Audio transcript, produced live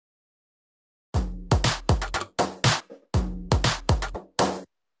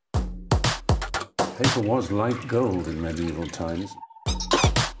Paper was like gold in medieval times.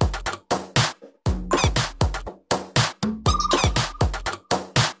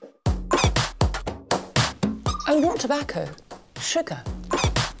 Oh, not tobacco. Sugar.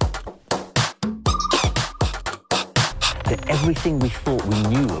 That everything we thought we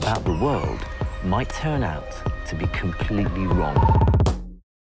knew about the world might turn out to be completely wrong.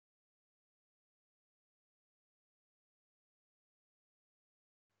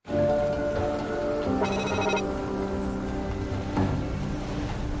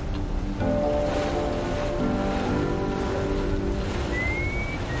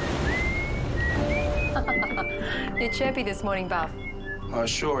 You're chirpy this morning, Buff. I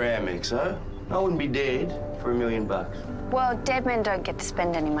sure am, XO. I wouldn't be dead for $1 million. Well, dead men don't get to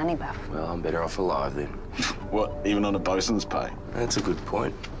spend any money, Buff. Well, I'm better off alive then. What, even on a bosun's pay? That's a good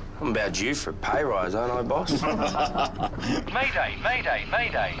point. I'm about due for a pay rise, aren't I, boss? Mayday, mayday,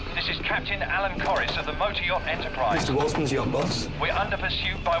 mayday. This is Captain Alan Corris of the Motor Yacht Enterprise. Mr. Walsman's yacht, boss. We're under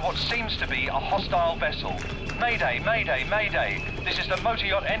pursuit by what seems to be a hostile vessel. Mayday, mayday, mayday. This is the Motor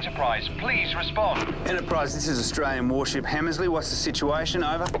Yacht Enterprise. Please respond. Enterprise, this is Australian warship Hammersley. What's the situation?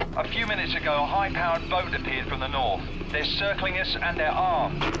 Over. A few minutes ago, a high-powered boat appeared from the north. They're circling us and they're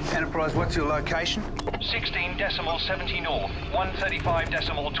armed. Enterprise, what's your location? 16.70 north,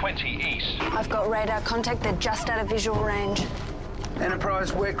 135.20 east. I've got radar contact. They're just out of visual range.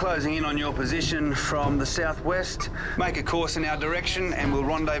 Enterprise, we're closing in on your position from the southwest. Make a course in our direction and we'll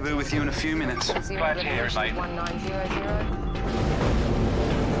rendezvous with you in a few minutes. Glad to hear it, mate.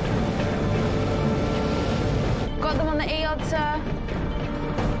 1900. Got them on the EOD, sir.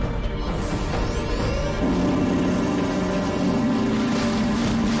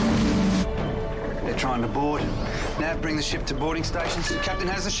 They're trying to board. Nav, bring the ship to boarding stations. The captain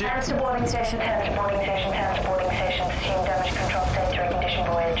has the ship. Hands to boarding station, hands to boarding station, hands to boarding station. Assume damage control state to recondition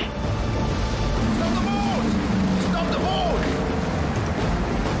voyage. Stop the board! Stop the board!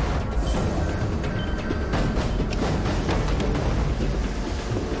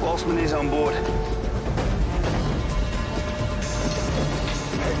 Walsman is on board.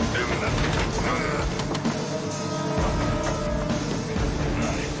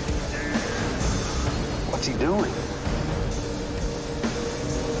 What's he doing?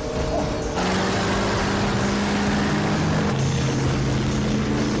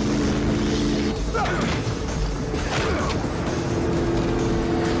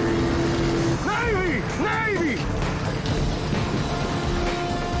 Navy! Navy!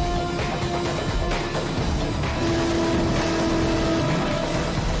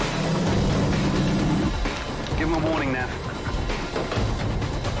 Give him a warning, Nav.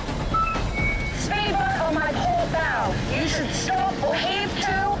 Speedboat on my port bow. You should stop or heave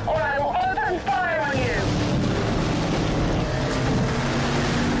to, or I will open fire on you.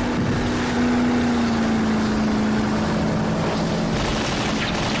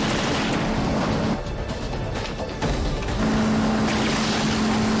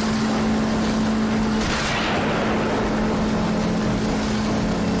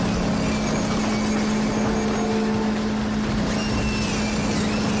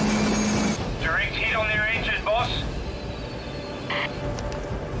 Direct hit on their engine, boss.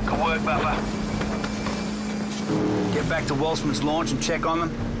 Good work, Buffer. Get back to Walsman's launch and check on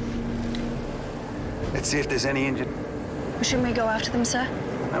them. Let's see if there's any injured. Shouldn't we go after them, sir?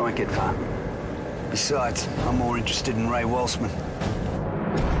 They won't get far. Besides, I'm more interested in Ray Walsman.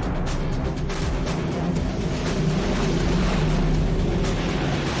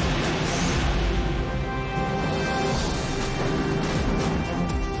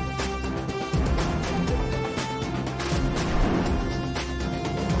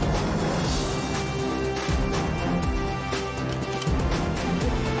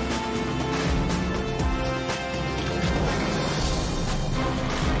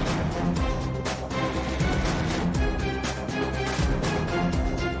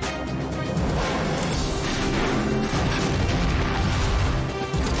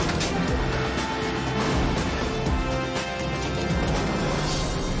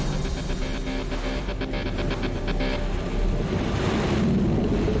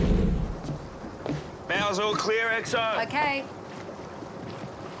 Bow's all clear, XO? Okay.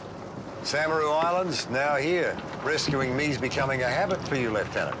 Samaru Islands, now here. Rescuing me's becoming a habit for you,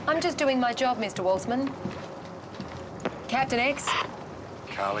 Lieutenant. I'm just doing my job, Mr. Walsman. Captain X.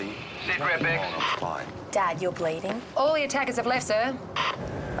 Carly, Sit rep X. I'm fine. Dad, you're bleeding. All the attackers have left, sir.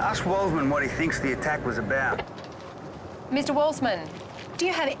 Ask Walsman what he thinks the attack was about. Mr. Walsman, do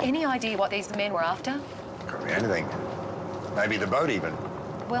you have any idea what these men were after? Could be anything. Maybe the boat even.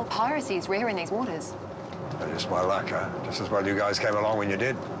 Well, piracy is rare in these waters. Just my luck, huh? Just as well you guys came along when you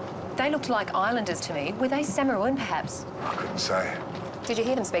did. They looked like islanders to me. Were they Samaruan, perhaps? I couldn't say. Did you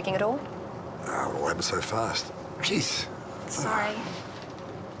hear them speaking at all? Oh, what happened so fast? Jeez. Sorry.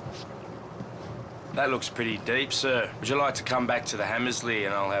 That looks pretty deep, sir. Would you like to come back to the Hammersley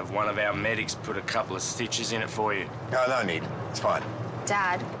and I'll have one of our medics put a couple of stitches in it for you? No, no need. It's fine.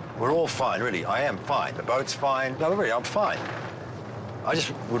 Dad. We're all fine, really. I am fine. The boat's fine. No, really, I'm fine. I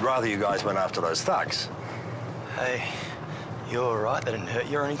just would rather you guys went after those thugs. Hey, you all right? They didn't hurt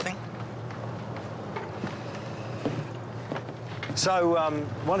you or anything? So,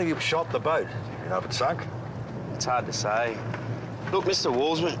 one of you shot the boat. You know if it sunk? It's hard to say. Look, Mr.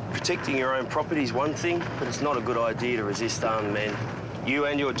 Walsman, protecting your own property is one thing, but it's not a good idea to resist armed men. You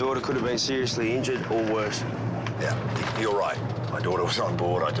and your daughter could have been seriously injured or worse. Yeah, you're right. My daughter was on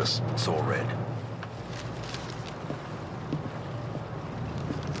board. I just saw red.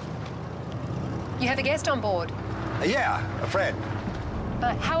 You have a guest on board? Yeah, a friend.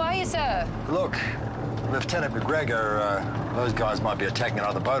 How are you, sir? Look, Lieutenant McGregor, those guys might be attacking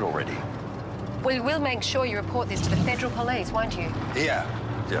another boat already. Well, we'll make sure you report this to the federal police, won't you? Yeah,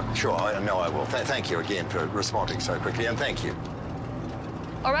 sure. I know I will. Thank you again for responding so quickly, and thank you.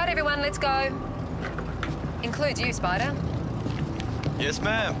 All right, everyone, let's go. Includes you, Spider. Yes,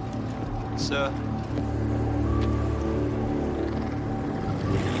 ma'am. Sir.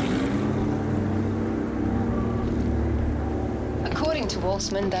 According to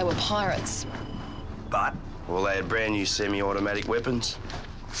Walsman, they were pirates. But? Well, they had brand new semi-automatic weapons.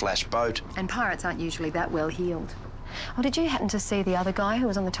 Flash boat. And pirates aren't usually that well heeled. Oh, did you happen to see the other guy who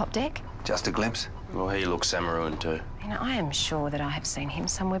was on the top deck? Just a glimpse. Well, he looks Samaruan too. You know, I am sure that I have seen him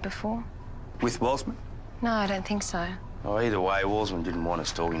somewhere before. With Walsman? No, I don't think so. Oh, either way, Walsman didn't want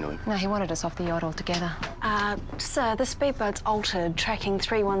us talking to him. No, he wanted us off the yacht altogether. Sir, the speedboat's altered, tracking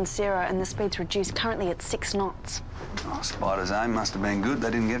 310, and the speed's reduced, currently at 6 knots. Oh, Spider's aim must have been good.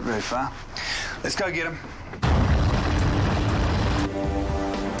 They didn't get very far. Let's go get him.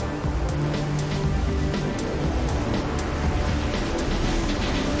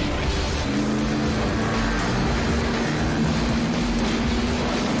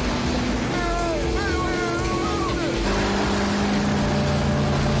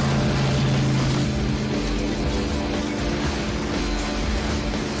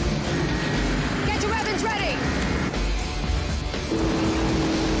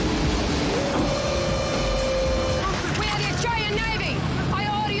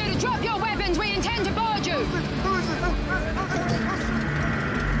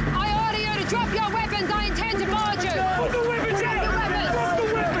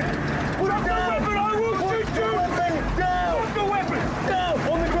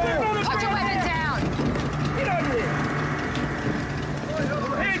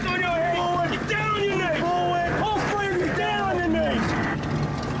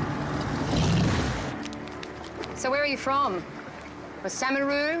 So where are you from? Was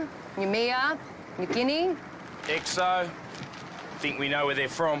Samaru, Noumea, New Guinea? XO. Think we know where they're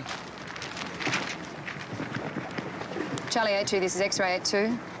from. Charlie 82, this is X-ray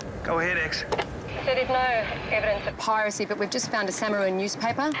 82. Go ahead, X. So there's no evidence of piracy, but we've just found a Samaruan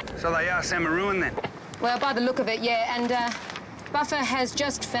newspaper. So they are Samaruan then? Well, by the look of it, yeah, and Buffer has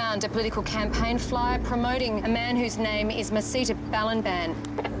just found a political campaign flyer promoting a man whose name is Masita Balanban.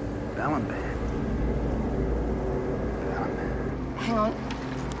 Balanban? Hang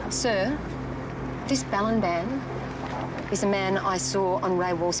on. Sir, this Balanban is a man I saw on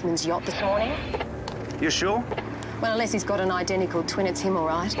Ray Walsman's yacht this morning. You sure? Well, unless he's got an identical twin, it's him, all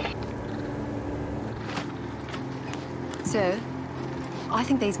right. Sir, I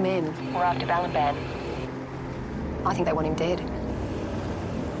think these men were after Balanban. I think they want him dead.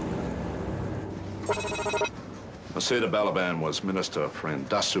 Masita Balaban was Minister for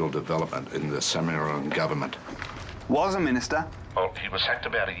Industrial Development in the Samaruan government. Was a minister? Well, he was sacked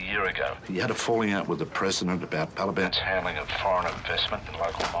about a year ago. He had a falling out with the president about Balaban's handling of foreign investment in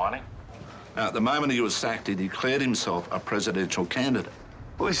local mining. Now, at the moment he was sacked, he declared himself a presidential candidate.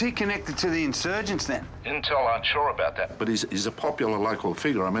 Well, is he connected to the insurgents then? Intel aren't sure about that. But he's a popular local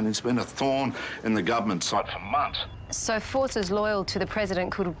figure. I mean, he's been a thorn in the government side for months. So forces loyal to the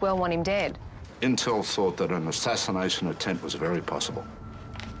president could well want him dead? Intel thought that an assassination attempt was very possible.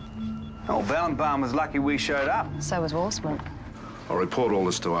 Oh, Balanban was lucky we showed up. So was Walsman. I'll report all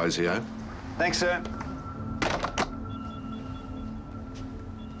this to ASIO. Thanks, sir.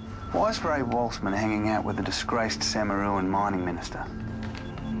 Why is Ray Walsman hanging out with a disgraced Samaruan mining minister?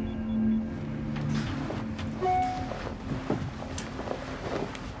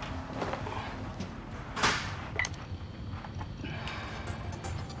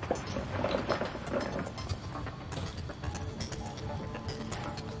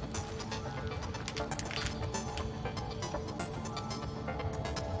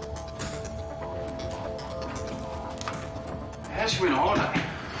 you went on holiday?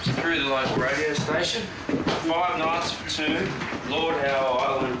 Through the local radio station. 5 nights for 2. Lord Howe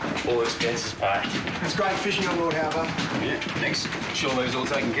Island, all expenses paid. It's great fishing on Lord Howe. Yeah, thanks. Surely it's all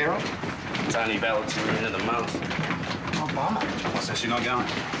taken care of? It's only ballots at the end of the month. Oh, bummer. What's that, she's not going?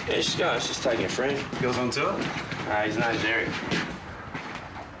 Yeah, she's going. She's taking a friend. Girls on tour? His name's Eric.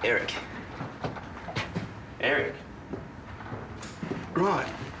 Eric. Eric. Right.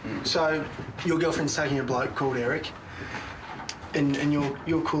 So, your girlfriend's taking a bloke called Eric, and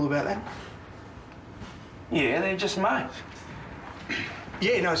you're cool about that? Yeah, they're just mates.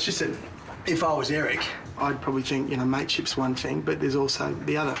 Yeah, no, it's just that if I was Eric, I'd probably think, mateship's one thing, but there's also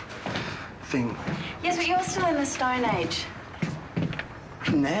the other thing. Yes, but you're still in the Stone Age.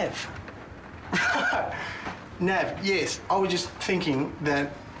 Nav. Nav, yes. I was just thinking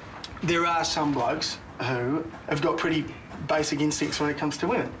that there are some blokes who have got pretty basic instincts when it comes to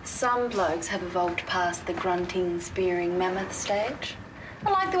women. Some blokes have evolved past the grunting, spearing mammoth stage. I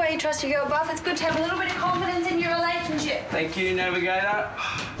like the way you trust your girl, Buff. It's good to have a little bit of confidence in your relationship. Thank you, Navigator.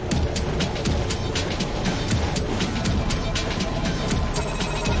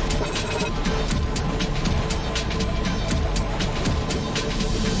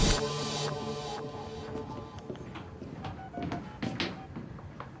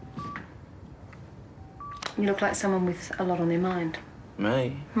 You look like someone with a lot on their mind.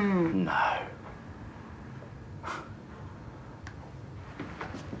 Me? No.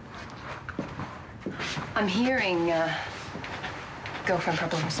 I'm hearing girlfriend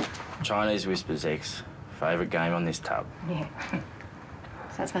problems. Chinese Whispers X. Favourite game on this tub. Yeah.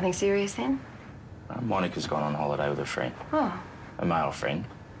 So that's nothing serious then? Monica's gone on holiday with a friend. Oh. A male friend.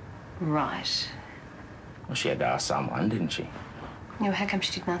 Right. Well, she had to ask someone, didn't she? How come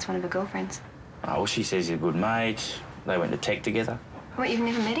she didn't ask one of her girlfriends? Oh, well, she says he's a good mate. They went to tech together. What, you've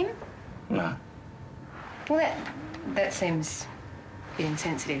never met him? No. Well, that seems a bit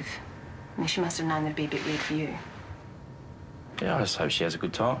insensitive. I mean, she must have known that'd be a bit weird for you. Yeah, I just hope she has a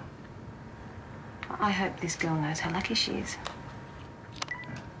good time. I hope this girl knows how lucky she is.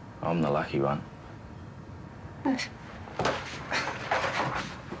 I'm the lucky one.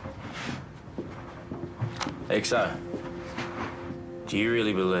 XO, do you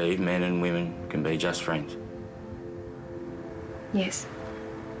really believe men and women can be just friends? Yes.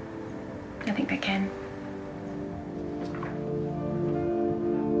 I think they can.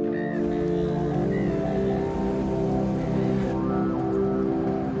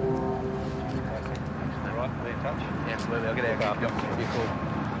 Absolutely, I'll get out. You'll be cool.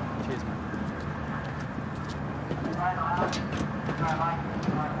 Cheers, mate.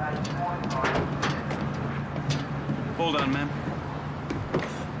 All done, ma'am.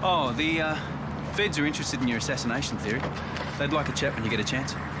 Oh, the feds are interested in your assassination theory. They'd like a chat when you get a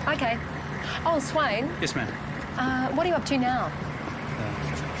chance. Okay. Oh, Swain. Yes, ma'am. What are you up to now?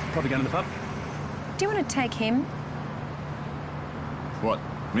 Probably going to the pub. Do you want to take him? What?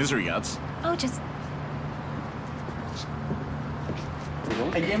 Misery guts? Oh, just...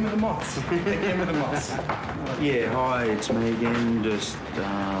 Again with the moths. Again with the moths. Yeah, hi, it's me again. Just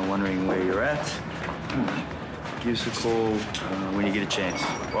wondering where you're at. Give us a call when you get a chance.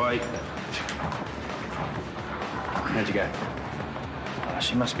 Bye. How'd you go?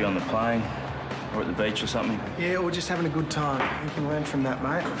 She must be on the plane or at the beach or something. Yeah, we're just having a good time. You can learn from that,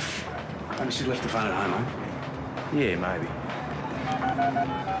 mate. Maybe she left the phone at home, eh? Yeah, maybe.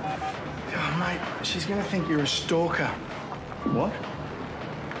 Oh, mate, she's going to think you're a stalker. What?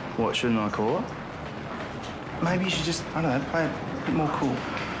 What, shouldn't I call her? Maybe you should just, I don't know, play it a bit more cool.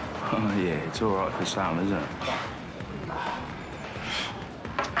 Oh, yeah, it's all right for some, isn't it?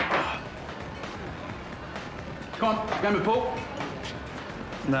 Come on, go with Paul.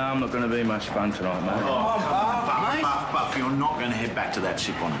 No, I'm not going to be much fun tonight, mate. Buff, you're not going to head back to that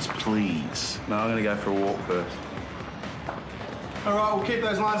ship on us, please. No, I'm going to go for a walk first. All right, we'll keep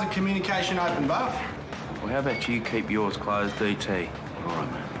those lines of communication open, Buff. Well, how about you keep yours closed, DT? All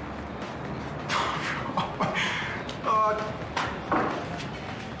right, man.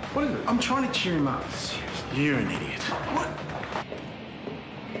 What is it? I'm trying to cheer him up. You're an idiot. What?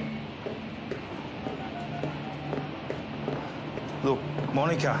 Look,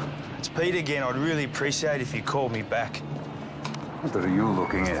 Monica, it's Pete again. I'd really appreciate if you called me back. What are you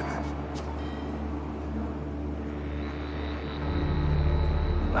looking at?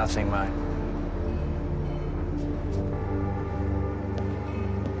 Nothing, mate.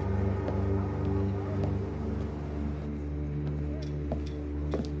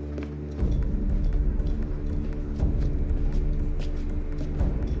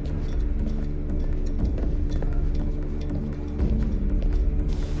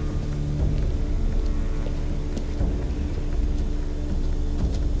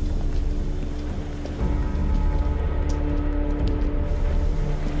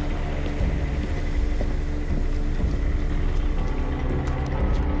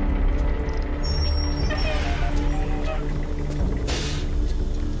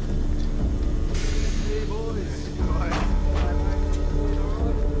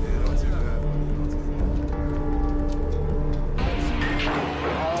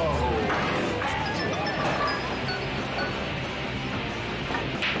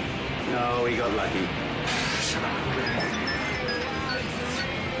 No, we got lucky. Shut up.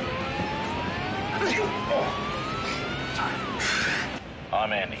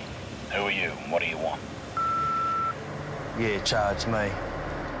 I'm Andy. Who are you and what do you want? Yeah, charge me.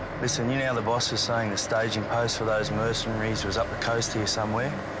 Listen, you know how the boss was saying the staging post for those mercenaries was up the coast here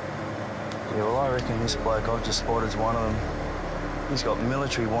somewhere? Yeah, well, I reckon this bloke I've just spotted's one of them. He's got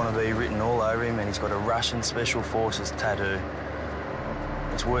military wannabe written all over him and he's got a Russian Special Forces tattoo.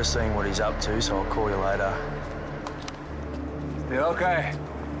 It's worth seeing what he's up to, so I'll call you later. Still okay?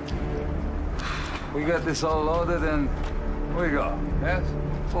 We got this all loaded and we go, yes?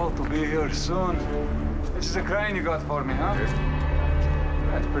 All to be here soon. This is a crane you got for me, huh?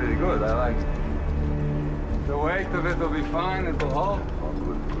 That's pretty good, I like it. The weight of it will be fine, it'll hold. Oh,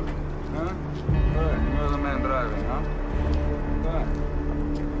 good, good. Huh? Good, you're the man driving, huh? Good.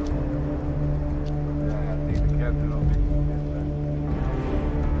 Yeah, I think the captain will be...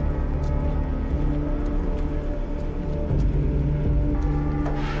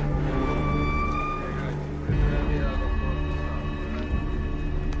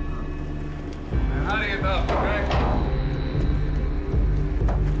 Hurry it up, okay?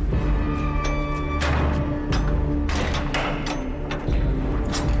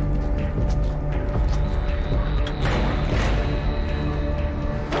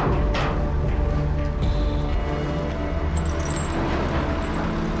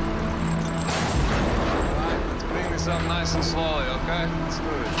 Let's bring this up nice and slowly, okay? Let's do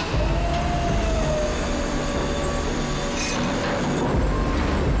it.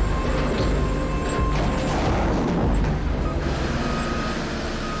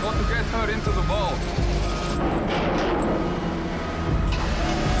 Got to get her into the boat.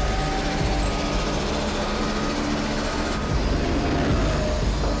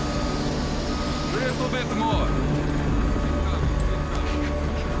 A little bit more.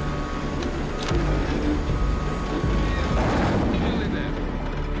 Nearly there.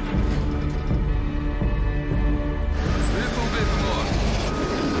 Little bit more.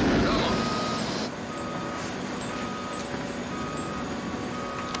 Come on.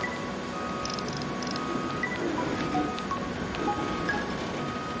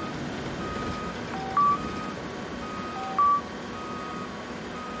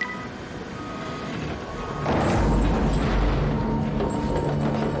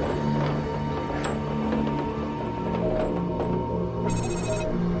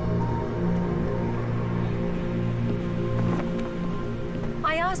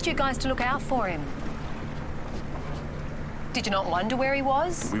 I asked you guys to look out for him. Did you not wonder where he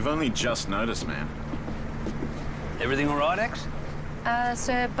was? We've only just noticed, ma'am. Everything all right, X?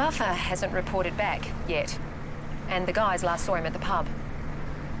 Sir Buffer hasn't reported back yet. And the guys last saw him at the pub.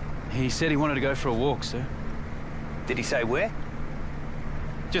 He said he wanted to go for a walk, sir. Did he say where?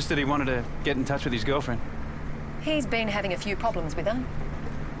 Just that he wanted to get in touch with his girlfriend. He's been having a few problems with her.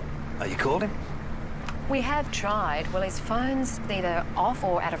 Oh, you called him? We have tried. Well, his phone's either off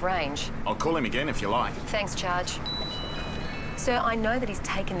or out of range. I'll call him again if you like. Thanks, Charge. Sir, I know that he's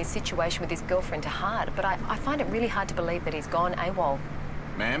taken this situation with his girlfriend to heart, but I find it really hard to believe that he's gone AWOL.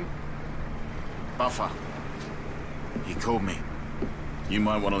 Ma'am? Buffer. He called me. You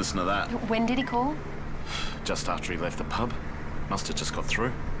might want to listen to that. When did he call? Just after he left the pub. Must have just got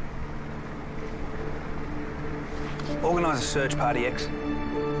through. Organise a search party, X.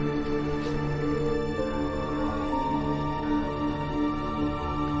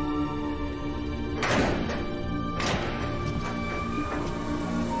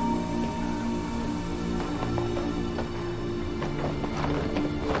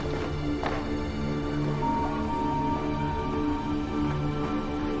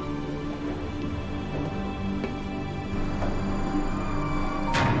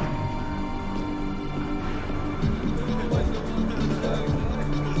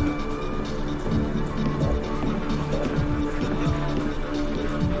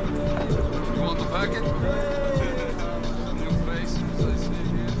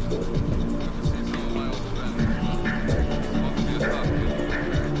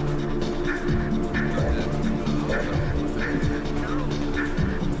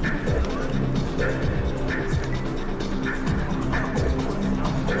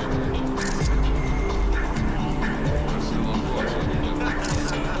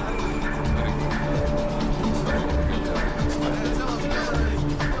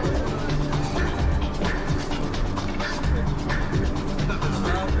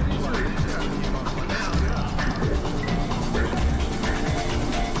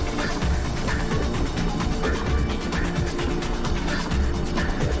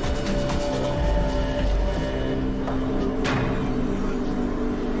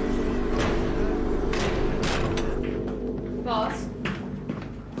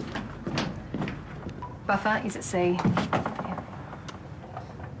 Buffer is at sea.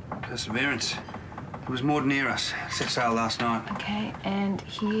 Perseverance. It was moored near us. Set sail last night. Okay, and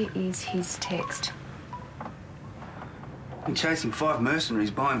here is his text. Been chasing 5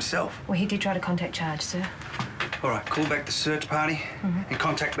 mercenaries by himself. Well, he did try to contact charge, sir. All right, call back the search party and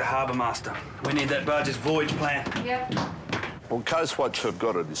contact the harbour master. We need that barge's voyage plan. Yep. Well, Coast Watch have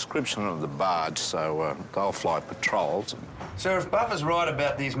got a description of the barge, so they'll fly patrols. Sir, if Buffer's right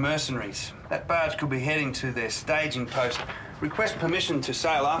about these mercenaries, that barge could be heading to their staging post. Request permission to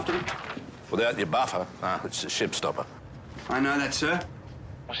sail after them. Without your buffer, it's a ship stopper. I know that, sir.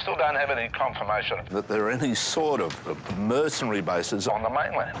 We still don't have any confirmation That there are any sort of mercenary bases on the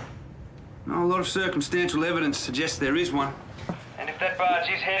mainland. No, a lot of circumstantial evidence suggests there is one. And if that barge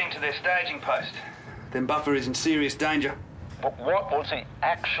is heading to their staging post, then Buffer is in serious danger. But what was the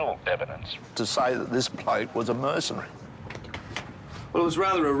actual evidence? to say that this bloke was a mercenary. Well, it was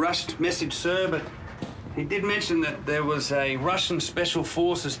rather a rushed message, sir, but he did mention that there was a Russian Special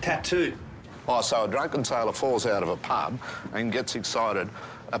Forces tattoo. Oh, so a drunken sailor falls out of a pub and gets excited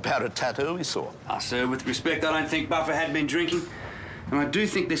about a tattoo he saw. Ah, sir, with respect, I don't think Buffer had been drinking. And I do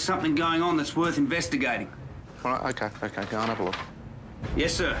think there's something going on that's worth investigating. All right, OK, go and have a look.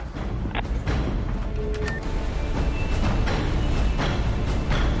 Yes, sir.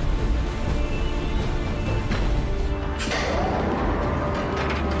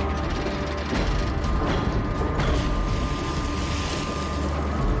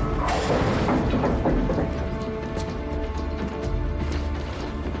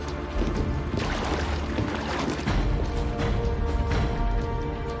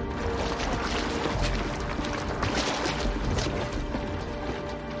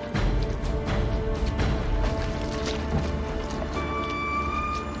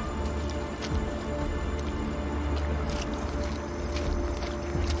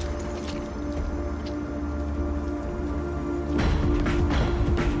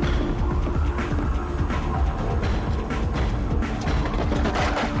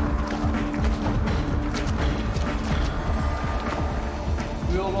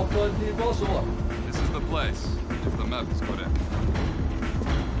 This is the place. The map is put in.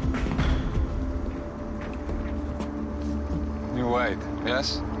 You wait,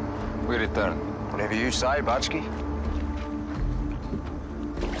 yes? We return. Whatever you say, Butchki.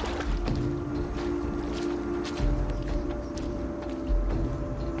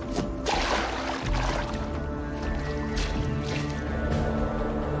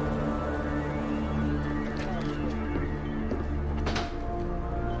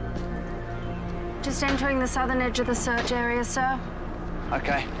 Just entering the southern edge of the search area, sir.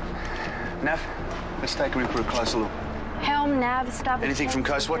 Okay. Nav, let's take her in for a closer look. Helm, nav, starboard. Anything from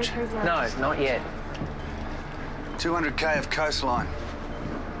Coast Watch? No, not yet. 200k of coastline.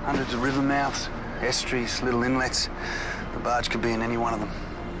 Hundreds of river mouths, estuaries, little inlets. The barge could be in any one of them.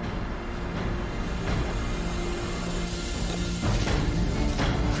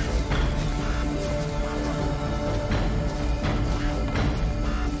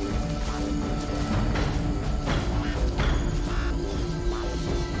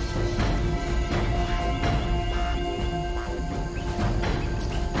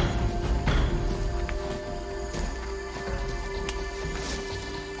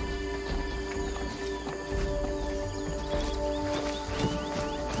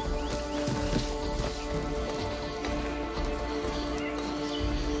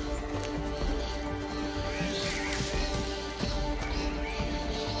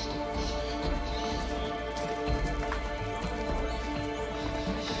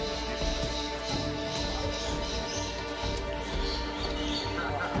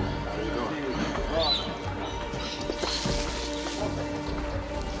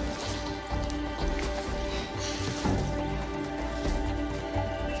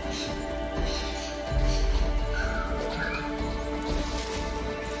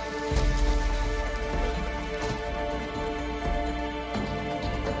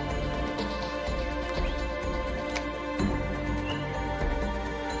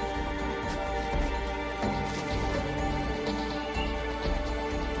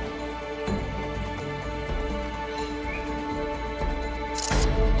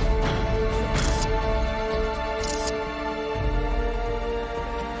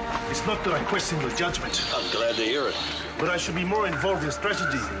 It's not that I question your judgment. I'm glad to hear it. But I should be more involved in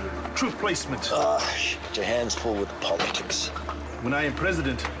strategy, troop placement. Get your hands full with politics. When I am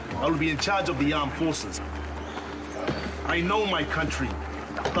president, I will be in charge of the armed forces. I know my country,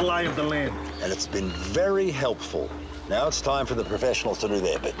 the lie of the land. And it's been very helpful. Now it's time for the professionals to do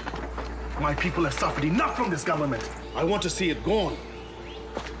their bit. My people have suffered enough from this government. I want to see it gone.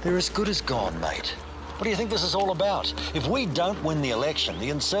 They're as good as gone, mate. What do you think this is all about? If we don't win the election, the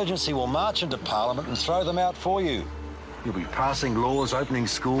insurgency will march into Parliament and throw them out for you. You'll be passing laws, opening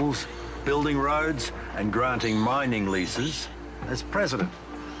schools, building roads, and granting mining leases as President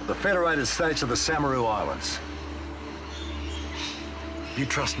of the Federated States of the Samaru Islands. You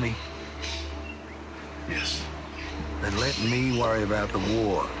trust me? Yes. Then let me worry about the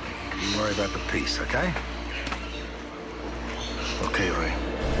war. You worry about the peace, okay? Okay, Ray.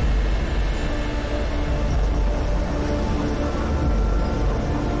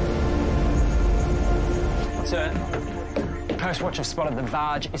 Sir, Coast Watch have spotted the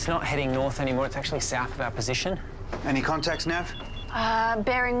barge. It's not heading north anymore. It's actually south of our position. Any contacts, Nav?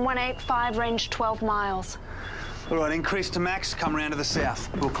 Bearing 185, range 12 miles. All right, increase to max, come round to the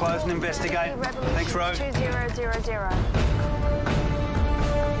south. We'll close and investigate. Thanks, Ro. 2000.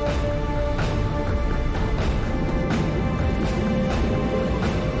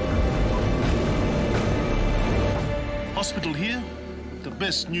 Hospital here, the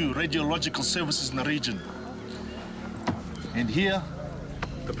best new radiological services in the region. And here,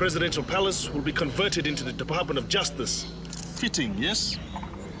 the presidential palace will be converted into the Department of Justice. Fitting, yes?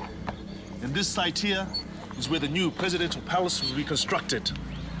 And this site here is where the new presidential palace will be constructed.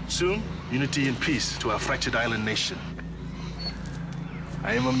 Soon, unity and peace to our fractured island nation.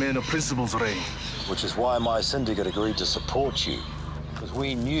 I am a man of principles, Ray. Which is why my syndicate agreed to support you, because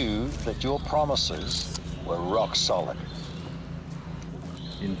we knew that your promises were rock solid.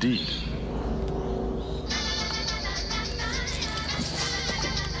 Indeed.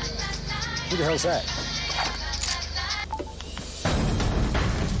 Who the hell's that?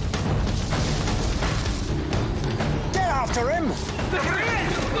 Get after him!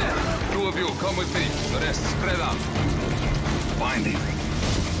 Two of you, come with me. The rest, spread out. Find him.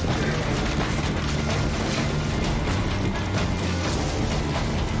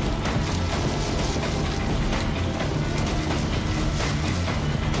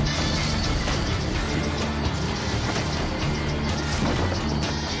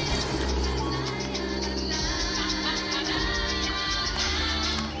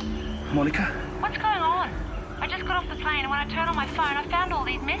 Monica? What's going on? I just got off the plane and when I turned on my phone, I found all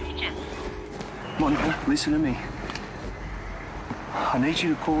these messages. Monica, listen to me. I need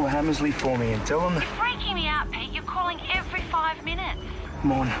you to call Hammersley for me and tell them that... You're freaking me out, Pete. You're calling every 5 minutes.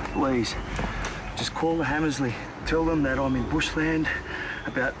 Mon, please. Just call the Hammersley. Tell them that I'm in bushland,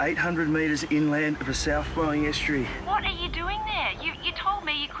 about 800 metres inland of a south-flowing estuary. What are you doing there? You told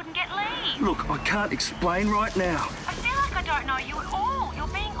me you couldn't get leave. Look, I can't explain right now. I feel like I don't know you at all. You're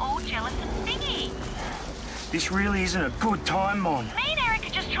being all jealous and stingy. This really isn't a good time, Mon. Me and Eric are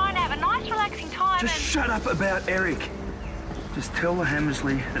just trying to have a nice, relaxing time. Just shut up about Eric. Just tell the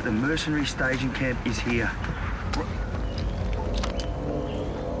Hammersley that the mercenary staging camp is here.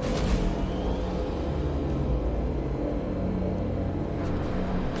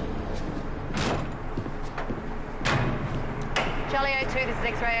 Charlie 02, this is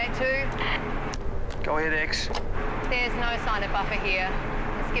X-ray 82. Go ahead, X. There's no sign of Buffer here.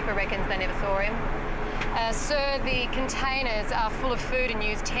 The skipper reckons they never saw him. Sir, the containers are full of food and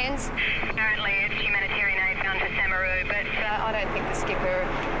used tents. Apparently it's humanitarian aid bound to Samaru, but... I don't think the skipper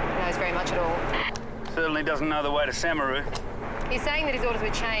knows very much at all. Certainly doesn't know the way to Samaru. He's saying that his orders were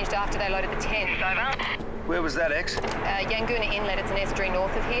changed after they loaded the tents. Over. Where was that, X? Yanguna Inlet, it's an estuary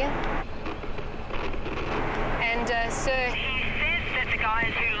north of here. And, sir... He says that the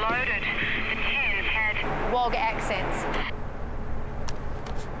guys who loaded the tents had... Wog accents.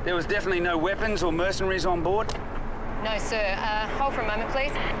 There was definitely no weapons or mercenaries on board? No, sir. Hold for a moment,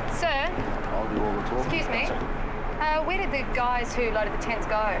 please. Sir? I'll do all the talking. Excuse me. Where did the guys who loaded the tents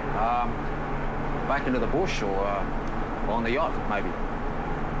go? Back into the bush or on the yacht, maybe.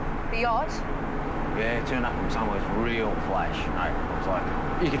 The yacht? Yeah, turned up from somewhere real flash. No, it was like,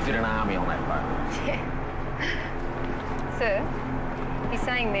 you could fit an army on that boat. Yeah. Sir, he's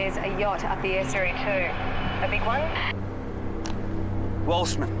saying there's a yacht up the estuary too. A big one?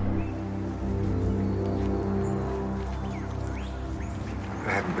 Walshman.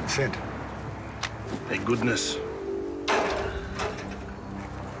 They haven't been sent. Thank goodness.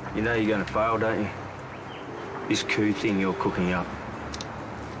 You know you're going to fail, don't you? This coup thing you're cooking up.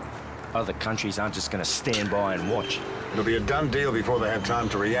 Other countries aren't just going to stand by and watch. It'll be a done deal before they have time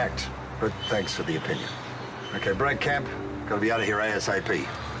to react. But thanks for the opinion. Okay, break camp. Got to be out of here ASAP.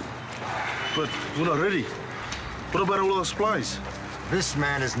 But we're not ready. What about all our supplies? This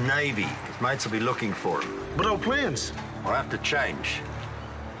man is Navy. His mates will be looking for him. But our plans? We'll have to change.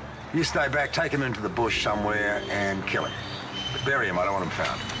 You stay back, take him into the bush somewhere and kill him. But bury him, I don't want him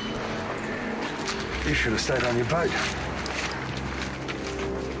found. You should have stayed on your boat.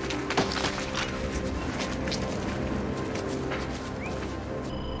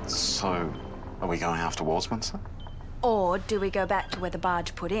 So, are we going after Westminster? Or do we go back to where the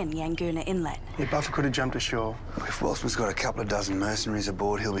barge put in, Yanguna Inlet? Yeah, Buffer could have jumped ashore. If Walsman's got a couple of dozen mercenaries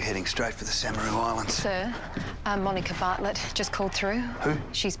aboard, he'll be heading straight for the Samaru Islands. Sir, Monica Bartlett just called through. Who?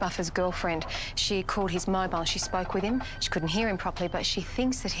 She's Buffer's girlfriend. She called his mobile. She spoke with him. She couldn't hear him properly, but she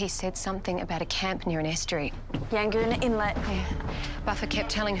thinks that he said something about a camp near an estuary. Yanguna Inlet. Yeah. Buffer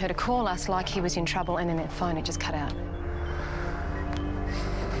kept telling her to call us like he was in trouble, and then that phone had just cut out.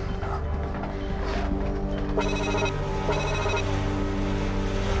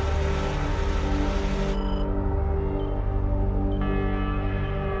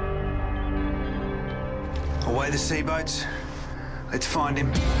 Away the seaboats. Let's find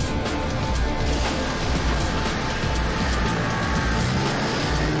him.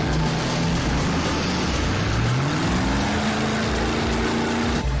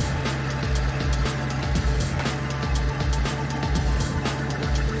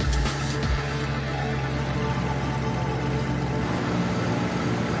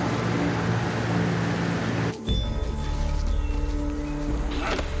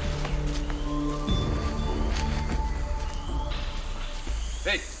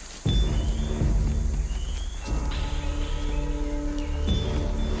 Hey!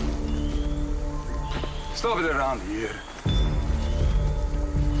 Stop it around here.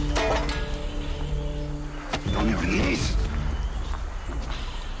 On your knees.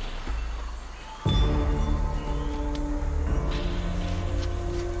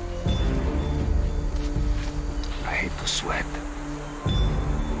 I hate to sweat.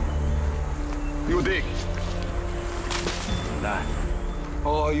 You dig. Nah.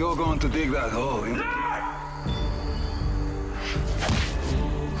 Oh, you're going to dig that hole.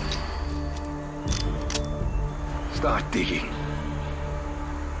 Start digging.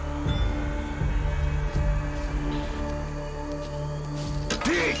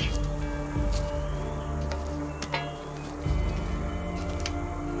 Dig!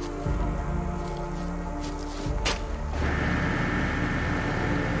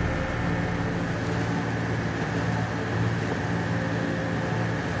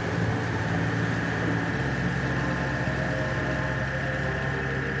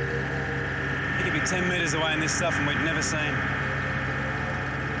 He could be 10 metres away in this stuff and we'd never see him.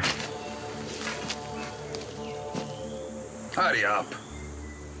 Hurry up.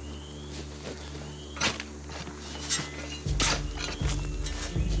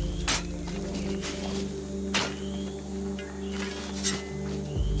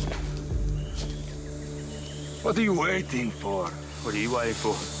 What are you waiting for? What are you waiting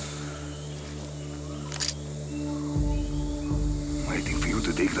for? Waiting for you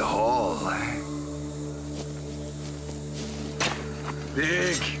to dig the hole.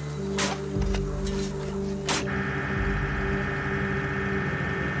 Dig!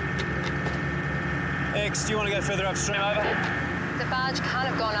 X, do you want to go further upstream, over? The barge can't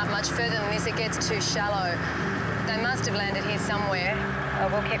have gone up much further than this. It gets too shallow. They must have landed here somewhere.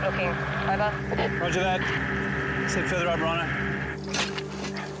 We'll keep looking. Over. Roger that. Let's head further up, Rhino.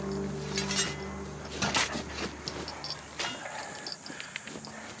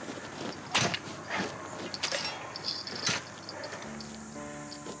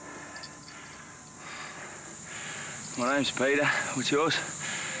 My name's Peter. What's yours?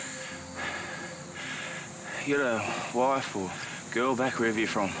 You got a wife or girl back wherever you're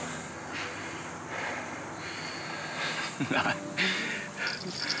from? No.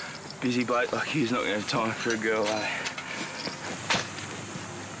 Busy bloke like you's not going to have time for a girl, eh?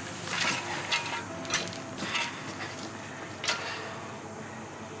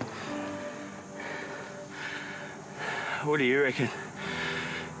 What do you reckon?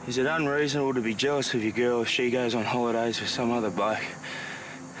 Is it unreasonable to be jealous of your girl if she goes on holidays with some other bloke?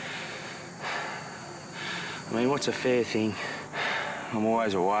 I mean, what's a fair thing? I'm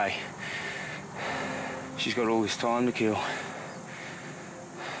always away. She's got all this time to kill.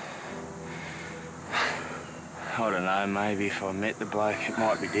 I don't know, maybe if I met the bloke, it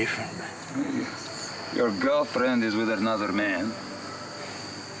might be different. Your girlfriend is with another man.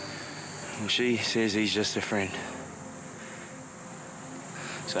 Well, she says he's just a friend.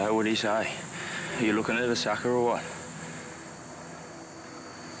 So what'd he say? Are you looking at a sucker or what?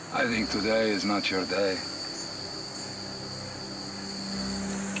 I think today is not your day.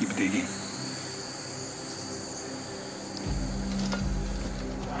 Keep digging.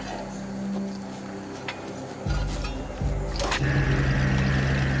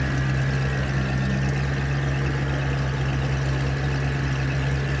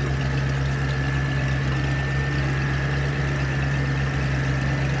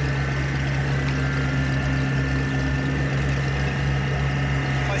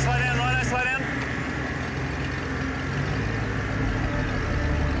 Slow down,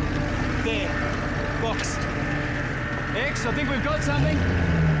 box. X, I think we've got something.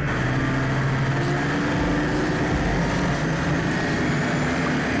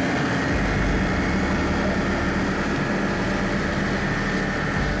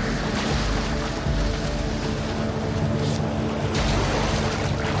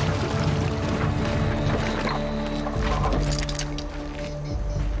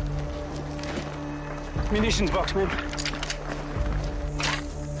 Munitions box, man.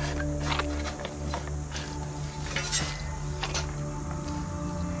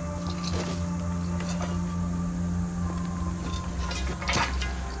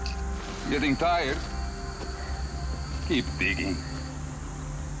 Getting tired? Keep digging.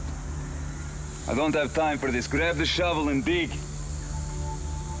 I don't have time for this. Grab the shovel and dig.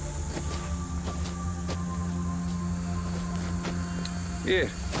 Here.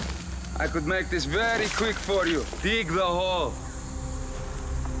 I could make this very quick for you. Dig the hole.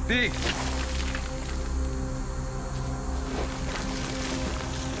 Dig.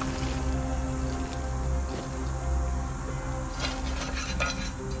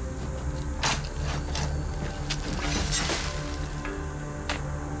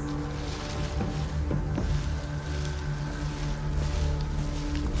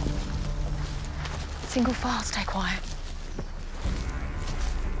 Single file, stay quiet.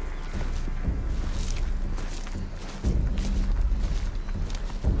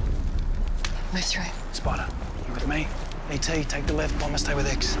 Move through. Spider, you with me? ET, take the left, Bomber, stay with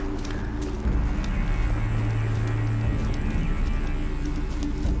X.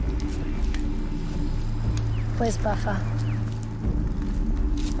 Where's Buffer?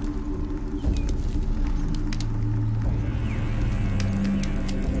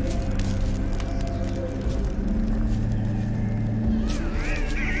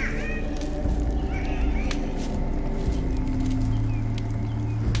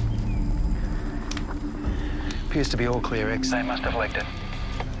 Appears to be all clear, X. They must have legged it.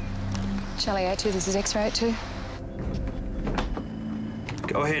 Charlie 82, this is X-ray 82.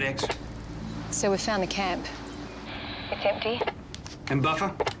 Go ahead, X. So we've found the camp. It's empty. And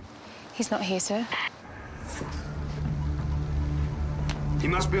Buffer? He's not here, sir. He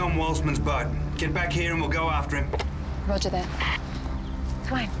must be on Walsman's boat. Get back here and we'll go after him. Roger that.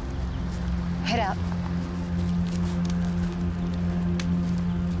 Swain, head out.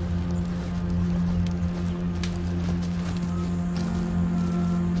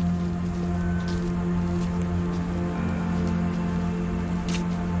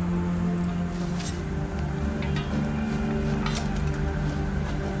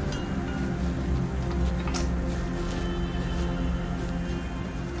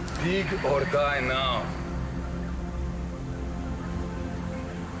 Dig or die now.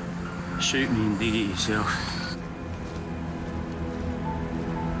 Shoot me and dig it yourself.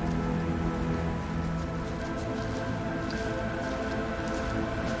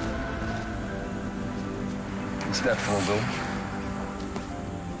 Is that full go?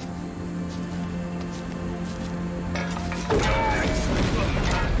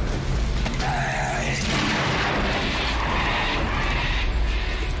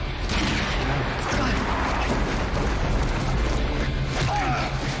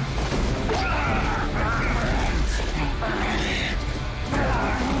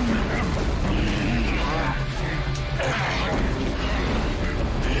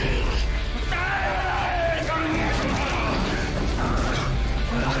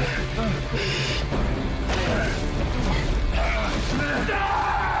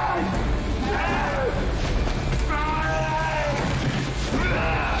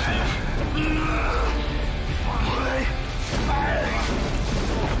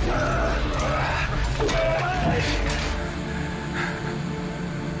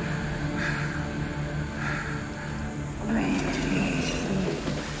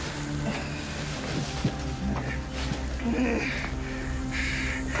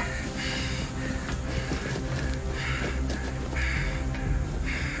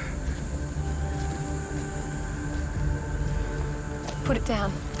 Put it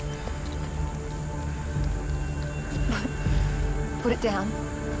down. Put it down.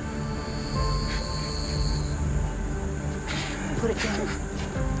 Put it down.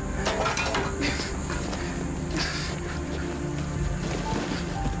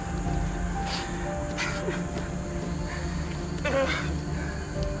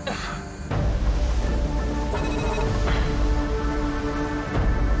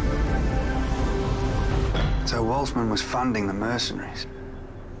 So Walsman was funding the mercenaries?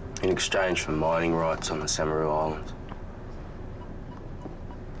 In exchange for mining rights on the Samaru Islands.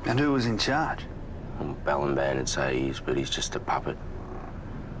 And who was in charge? Well, Ballanban would say he is, but he's just a puppet.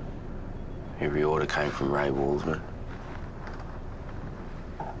 Every order came from Ray Walsman.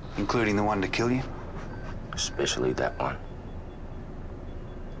 Including the one to kill you? Especially that one.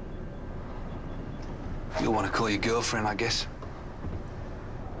 You'll want to call your girlfriend, I guess.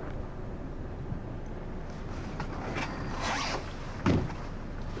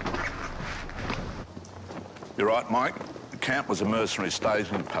 You're right, Mike. The camp was a mercenary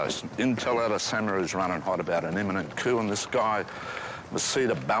staging post. Intel out of Samaru's running hot about an imminent coup, and this guy,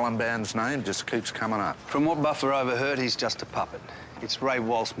 Masita Ballanband's name, just keeps coming up. From what Buffer overheard, he's just a puppet. It's Ray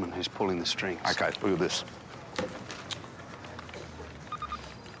Walsman who's pulling the strings. OK, look at this.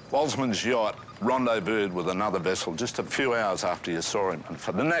 Walsman's yacht rendezvoused with another vessel just a few hours after you saw him. And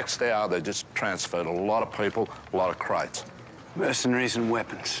for the next hour, they just transferred a lot of people, a lot of crates. Mercenaries and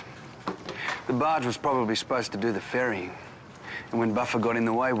weapons. The barge was probably supposed to do the ferrying. And when Buffer got in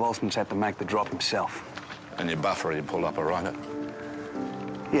the way, Walsman's had to make the drop himself. And your Buffer, he pulled up a rider?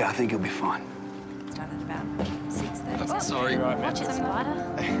 Yeah, I think he'll be fine. Started about 6:30. Sorry. Watch it, Spider.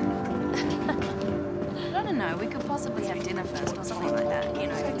 I don't know. We could possibly have dinner first or something like that. You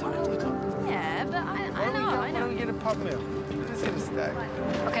know, if you wanted to. Yeah, but I know. Why don't we get a pub meal? Let's get a steak.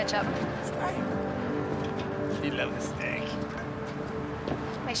 I'll catch up. You love the steak.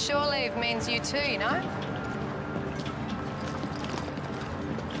 Hey, shore leave means you too, you know?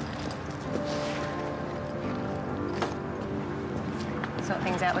 Sort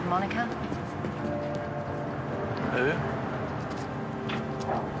things out with Monica. Who?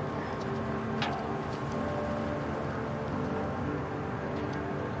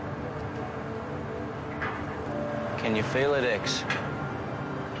 Can you feel it, X?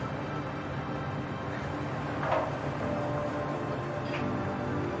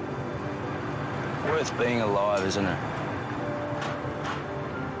 Worth being alive, isn't it?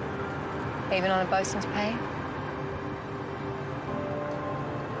 Even on a bosun's pay?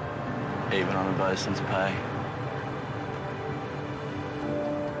 Even on a bosun's pay.